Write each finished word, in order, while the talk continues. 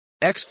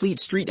Ex-Fleet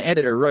Street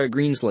editor Roy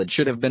Greenslade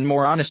should have been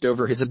more honest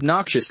over his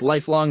obnoxious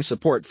lifelong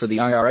support for the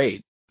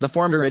IRA, the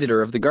former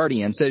editor of The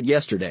Guardian said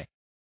yesterday.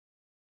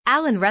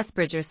 Alan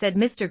Rusbridger said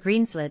Mr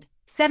Greenslade,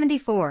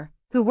 74,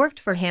 who worked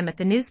for him at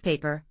the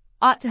newspaper,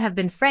 ought to have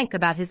been frank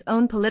about his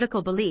own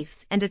political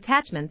beliefs and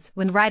attachments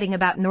when writing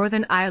about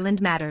Northern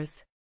Ireland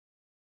matters.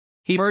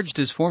 He urged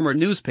his former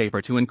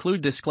newspaper to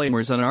include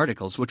disclaimers on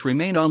articles which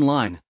remain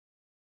online.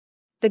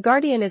 The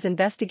Guardian is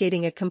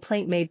investigating a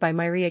complaint made by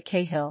Mairia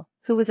Cahill,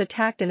 who was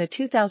attacked in a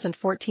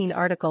 2014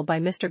 article by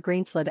Mr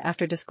Greenslade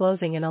after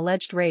disclosing an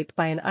alleged rape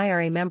by an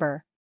IRA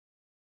member.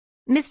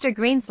 Mr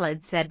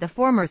Greenslade said the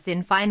former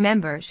Sinn Fein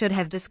member should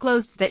have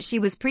disclosed that she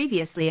was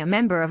previously a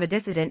member of a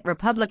dissident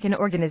Republican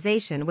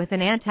organization with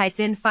an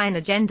anti-Sinn Fein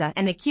agenda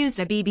and accused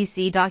a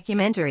BBC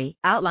documentary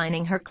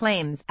outlining her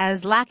claims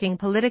as lacking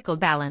political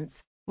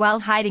balance, while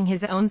hiding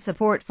his own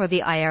support for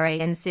the IRA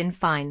and Sinn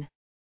Fein.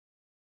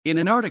 In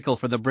an article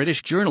for the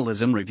British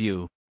Journalism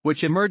Review,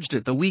 which emerged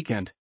at the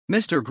weekend,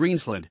 Mr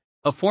Greenslade,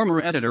 a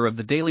former editor of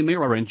the Daily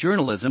Mirror and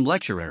journalism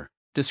lecturer,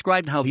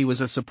 described how he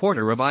was a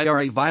supporter of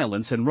IRA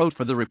violence and wrote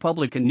for the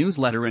Republican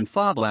newsletter and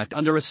Fablact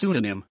under a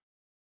pseudonym.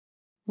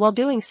 While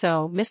doing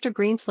so, Mr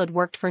Greenslade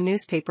worked for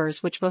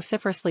newspapers which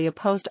vociferously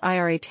opposed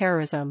IRA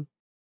terrorism.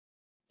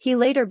 He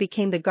later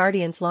became The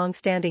Guardian's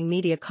long-standing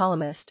media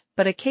columnist,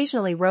 but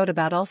occasionally wrote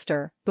about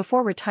Ulster,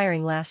 before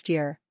retiring last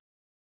year.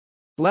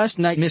 Last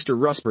night Mr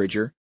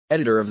Rusbridger,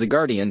 editor of The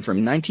Guardian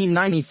from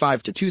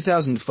 1995 to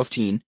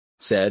 2015,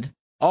 said,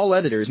 "All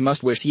editors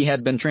must wish he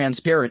had been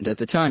transparent at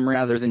the time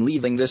rather than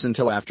leaving this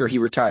until after he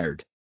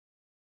retired.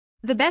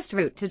 The best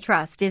route to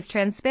trust is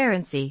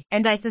transparency,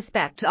 and I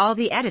suspect all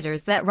the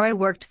editors that Roy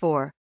worked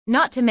for,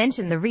 not to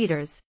mention the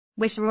readers,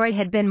 wish Roy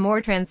had been more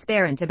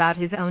transparent about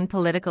his own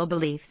political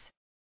beliefs."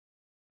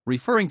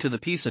 Referring to the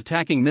piece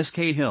attacking Ms.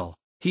 Cahill,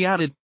 he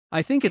added,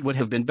 "I think it would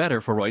have been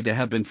better for Roy to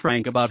have been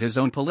frank about his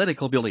own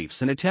political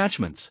beliefs and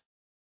attachments.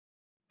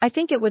 I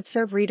think it would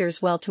serve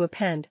readers well to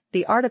append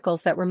the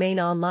articles that remain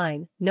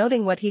online,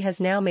 noting what he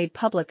has now made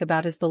public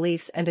about his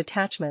beliefs and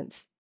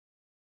attachments."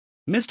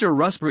 Mr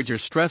Rusbridger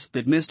stressed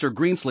that Mr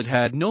Greenslade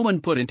had no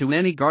input into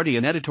any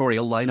Guardian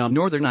editorial line on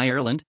Northern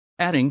Ireland,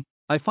 adding,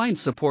 "I find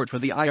support for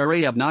the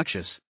IRA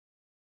obnoxious."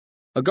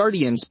 A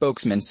Guardian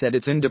spokesman said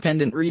its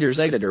independent readers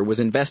editor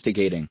was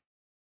investigating.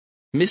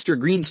 Mr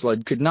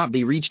Greenslade could not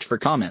be reached for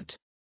comment.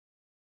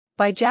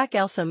 By Jack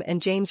Elsom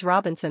and James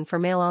Robinson for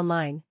Mail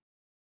Online.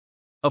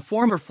 A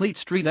former Fleet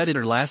Street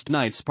editor last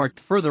night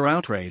sparked further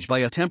outrage by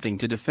attempting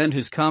to defend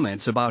his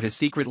comments about his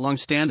secret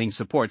long-standing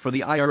support for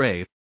the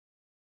IRA.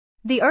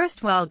 The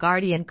erstwhile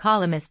Guardian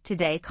columnist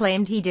today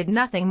claimed he did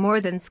nothing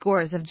more than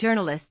scores of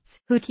journalists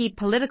who keep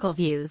political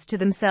views to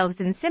themselves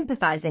in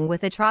sympathizing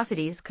with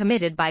atrocities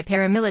committed by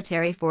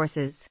paramilitary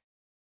forces.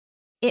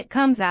 It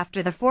comes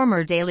after the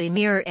former Daily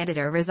Mirror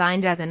editor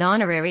resigned as an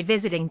honorary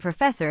visiting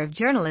professor of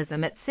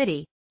journalism at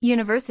City,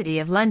 University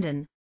of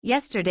London,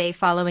 yesterday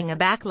following a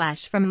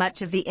backlash from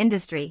much of the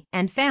industry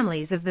and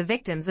families of the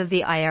victims of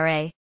the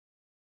IRA.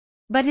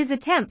 But his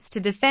attempts to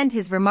defend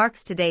his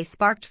remarks today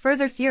sparked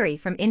further fury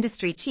from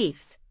industry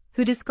chiefs,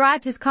 who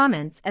described his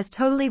comments as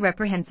totally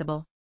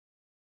reprehensible.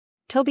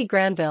 Toby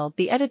Granville,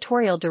 the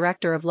editorial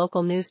director of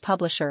local news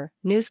publisher,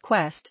 News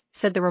Quest,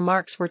 said the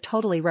remarks were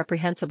totally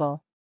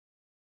reprehensible.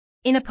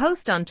 In a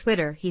post on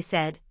Twitter, he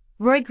said,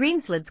 "Roy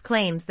Greenslade's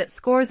claims that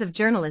scores of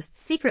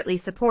journalists secretly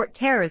support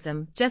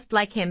terrorism just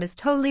like him is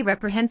totally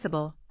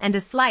reprehensible and a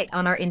slight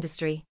on our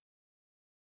industry."